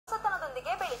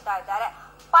ಜೊತೆಗೆ ಬೆಳೀತಾ ಇದ್ದಾರೆ.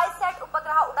 ಪೈಸ್ಯಾಟ್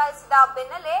ಉಪಗ್ರಹ ಉಡಾಯಿಸಿದ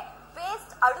ಬೆನ್ನಲ್ಲೇ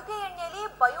ವೇಸ್ಟ್ ಅಡುಗೆ ಎಣ್ಣೆಯಲ್ಲಿ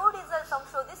ಬಯೋಡೀಸೆಲ್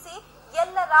ಸಂಶೋಧಿಸಿ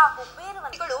ಎಲ್ಲರ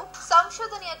ಹುಬ್ಬೇರುವಂತಿಗಳು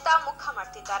ಸಂಶೋಧನೆಯತ್ತ ಮುಖ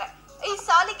ಮಾಡ್ತಿದ್ದಾರೆ. ಈ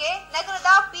ಸಾಲಿಗೆ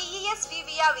ನಗರದ PES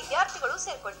ವಿವಿಯ ವಿದ್ಯಾರ್ಥಿಗಳು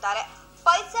ಸೇರ್ಕೊಳ್ತಾರೆ.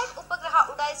 ಪೈಸ್ಯಾಟ್ ಉಪಗ್ರಹ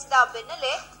ಉಡಾಯಿಸಿದ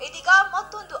ಬೆನ್ನಲ್ಲೇ ಇದೀಗ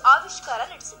ಮತ್ತೊಂದು ಆವಿಷ್ಕಾರ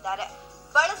ನಡೆಸಿದ್ದಾರೆ.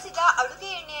 ಬಳಸಿದ ಅಡುಗೆ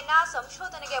ಎಣ್ಣೆಯನ್ನ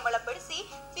ಸಂಶೋಧನೆಗೆ ಒಳಪಡಿಸಿ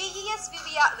PES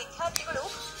ವಿವಿಯ ವಿದ್ಯಾರ್ಥಿಗಳು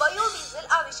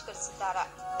ಬಯೋಡೀಸೆಲ್ ಆವಿಷ್ಕರಿಸಿದ್ದಾರೆ.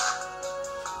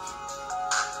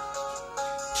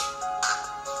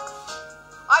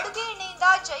 ಅಡುಗೆ ಎಣ್ಣೆಯಿಂದ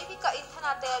ಜೈವಿಕ ಇಂಧನ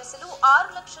ತಯಾರಿಸಲು 6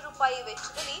 ಲಕ್ಷ ರೂಪಾಯಿ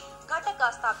ವೆಚ್ಚದಲ್ಲಿ ಘಟಕ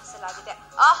ಸ್ಥಾಪಿಸಲಾಗಿದೆ.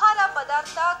 ಆಹಾರ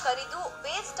ಪದಾರ್ಥ ಕರಿದು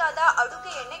ವೇಸ್ಟ್ ಆದ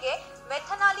ಅಡುಗೆ ಎಣ್ಣೆಗೆ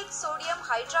ಮೆಥನಾಲಿಕ್ ಸೋಡಿಯಂ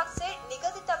ಹೈಡ್ರಾಕ್ಸೈಡ್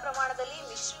ನಿಗದಿತ ಪ್ರಮಾಣದಲ್ಲಿ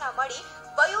ಮಿಶ್ರಣ ಮಾಡಿ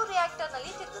ಬಯೋರಿಯಾಕ್ಟರ್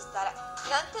ನಲ್ಲಿ ತಿರುಗಿಸುತ್ತಾರೆ.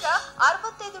 ನಂತರ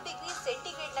 65 ಡಿಗ್ರಿ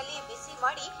ಸೆಂಟಿಗ್ರೇಡ್ ನಲ್ಲಿ ಬಿಸಿ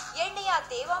ಮಾಡಿ ಎಣ್ಣೆಯ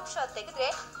ತೇವಾಂಶ ತೆಗೆದ್ರೆ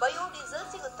ಬಯೋಡೀಸೆಲ್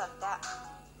ಸಿಗುತ್ತಂತೆ.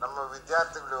 ನಮ್ಮ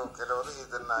ವಿದ್ಯಾರ್ಥಿಗಳು ಕೆಲವರು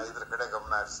ಇದರ ಕಡೆ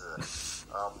ಗಮನ ಹರಿಸಿದ್ದಾರೆ.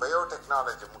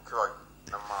 ಬಯೋಟೆಕ್ನಾಲಜಿ ಮುಖ್ಯವಾಗಿ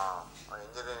ನಮ್ಮ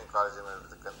ಇಂಜಿನಿಯರಿಂಗ್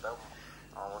ಕಾಲೇಜಿನಲ್ಲಿರ್ತಕ್ಕಂಥ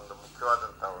ಒಂದು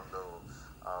ಮುಖ್ಯವಾದಂತಹ ಒಂದು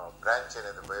ಬ್ರಾಂಚ್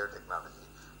ಏನಿದೆ ಬಯೋಟೆಕ್ನಾಲಜಿ.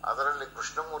 ಅದರಲ್ಲಿ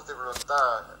ಕೃಷ್ಣಮೂರ್ತಿಗಳು ಅಂತ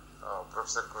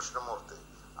ಪ್ರೊಫೆಸರ್ ಕೃಷ್ಣಮೂರ್ತಿ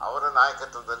ಅವರ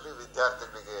ನಾಯಕತ್ವದಲ್ಲಿ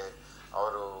ವಿದ್ಯಾರ್ಥಿಗಳಿಗೆ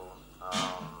ಅವರು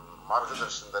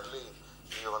ಮಾರ್ಗದರ್ಶನದಲ್ಲಿ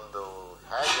ಈ ಒಂದು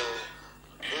ಹೇಗೆ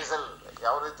ಡೀಸೆಲ್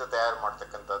ಯಾವ ರೀತಿ ತಯಾರು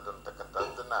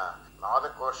ಮಾಡ್ತಕ್ಕಂಥದ್ದನ್ನ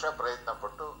 4 ವರ್ಷ ಪ್ರಯತ್ನ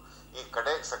ಪಟ್ಟು ಈ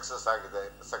ಕಡೆಗೆ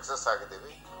ಸಕ್ಸಸ್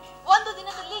ಆಗಿದ್ದೀವಿ. ಒಂದು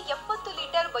ದಿನದಲ್ಲಿ 70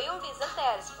 ಲೀಟರ್ ಬಯೋಡೀಸೆಲ್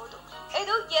ತಯಾರಿಸಬಹುದು.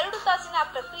 ಇದು 2 ತಾಸಿನ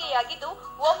ಪ್ರಕ್ರಿಯೆಯಾಗಿದ್ದು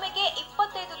ಒಮ್ಮೆಗೆ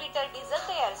 25 ಲೀಟರ್ ಡೀಸೆಲ್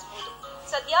ತಯಾರಿಸಬಹುದು.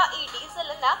 ಸದ್ಯ ಈ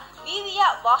ಡೀಸೆಲ್ ಅನ್ನ ವಿವಿಯ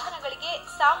ವಾಹನಗಳಿಗೆ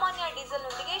ಸಾಮಾನ್ಯ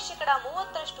ಡೀಸೆಲ್ನೊಂದಿಗೆ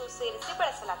 30% ಸೇರಿಸಿ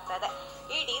ಬಳಸಲಾಗ್ತಾ ಇದೆ.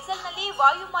 ಈ ಡೀಸೆಲ್ ನಲ್ಲಿ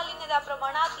ವಾಯು ಮಾಲಿನ್ಯದ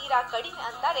ಪ್ರಮಾಣ ತೀರಾ ಕಡಿಮೆ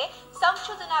ಅಂತಾರೆ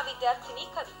ಸಂಶೋಧನಾ ವಿದ್ಯಾರ್ಥಿನಿ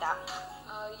ಕವಿತಾ.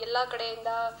 ಎಲ್ಲಾ ಕಡೆಯಿಂದ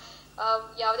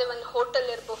ಯಾವುದೇ ಒಂದು ಹೋಟೆಲ್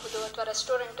ಇರಬಹುದು ಅಥವಾ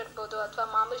ರೆಸ್ಟೋರೆಂಟ್ ಇರ್ಬೋದು ಅಥವಾ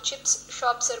ಮಾಮೂಲಿ ಚಿಪ್ಸ್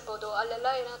ಶಾಪ್ಸ್ ಇರ್ಬೋದು, ಅಲ್ಲೆಲ್ಲ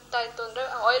ಏನಾಗ್ತಾ ಇತ್ತು ಅಂದ್ರೆ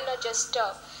ಆಯಿಲ್ನ ಜಸ್ಟ್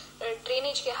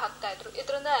ಡ್ರೈನೇಜ್ಗೆ ಹಾಕ್ತಾ ಇದ್ರು.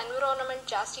 ಇದರಿಂದ ಎನ್ವಿರಾನ್ಮೆಂಟ್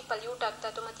ಜಾಸ್ತಿ ಪಲ್ಯೂಟ್ ಆಗ್ತಾ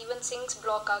ಇತ್ತು ಮತ್ತು ಈವನ್ ಸಿಂಕ್ಸ್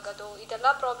ಬ್ಲಾಕ್ ಆಗೋದು,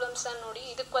 ಇದೆಲ್ಲ ಪ್ರಾಬ್ಲಮ್ಸ್ ನೋಡಿ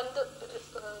ಇದಕ್ಕೊಂದು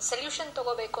ಸೊಲ್ಯೂಷನ್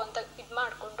ತಗೋಬೇಕು ಅಂತ ಇದು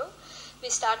ಮಾಡಿಕೊಂಡು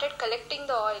we started collecting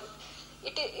the oil.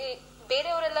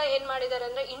 ಬೇರೆಯವರೆಲ್ಲ ಏನ್ ಮಾಡಿದ್ದಾರೆ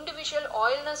ಅಂದ್ರೆ ಇಂಡಿವಿಜುವಲ್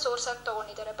ಆಯಿಲ್ ನ ಸೋರ್ಸ್ ಆಗಿ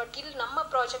ತಗೊಂಡಿದ್ದಾರೆ. ಬಟ್ ಇಲ್ಲಿ ನಮ್ಮ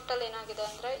ಪ್ರಾಜೆಕ್ಟ್ ಅಲ್ಲಿ ಏನಾಗಿದೆ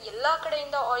ಅಂದ್ರೆ ಎಲ್ಲಾ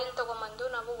ಕಡೆಯಿಂದ ಆಯಿಲ್ ತಗೊಂಡ್ಬಂದು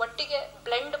ನಾವು ಒಟ್ಟಿಗೆ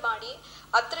ಬ್ಲೆಂಡ್ ಮಾಡಿ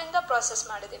ಅದರಿಂದ ಪ್ರಾಸೆಸ್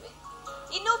ಮಾಡಿದೀವಿ.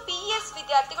 ಇನ್ನು PES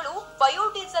ವಿದ್ಯಾರ್ಥಿಗಳು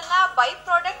ಬಯೋಡೀಸೆಲ್ ನ ಬೈ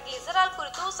ಪ್ರಾಡಕ್ಟ್ ಗ್ಲಿಸರಾಲ್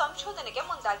ಕುರಿತು ಸಂಶೋಧನೆಗೆ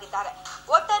ಮುಂದಾಗಿದ್ದಾರೆ.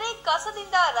 ಒಟ್ಟಾರೆ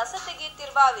ಕಸದಿಂದ ರಸ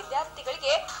ತೆಗೆಯುತ್ತಿರುವ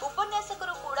ವಿದ್ಯಾರ್ಥಿಗಳಿಗೆ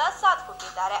ಉಪನ್ಯಾಸಕರು ಕೂಡ ಸಾಥ್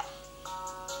ಕೊಟ್ಟಿದ್ದಾರೆ.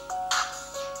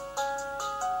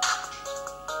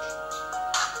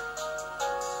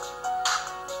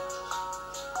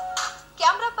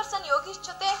 ಕ್ಯಾಮರಾ ಪರ್ಸನ್ ಯೋಗೀಶ್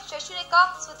ಜೊತೆ ಶಶಿರೇಖಾ,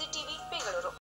 ಸುದ್ದಿ ಟಿವಿ, ಬೆಂಗಳೂರು.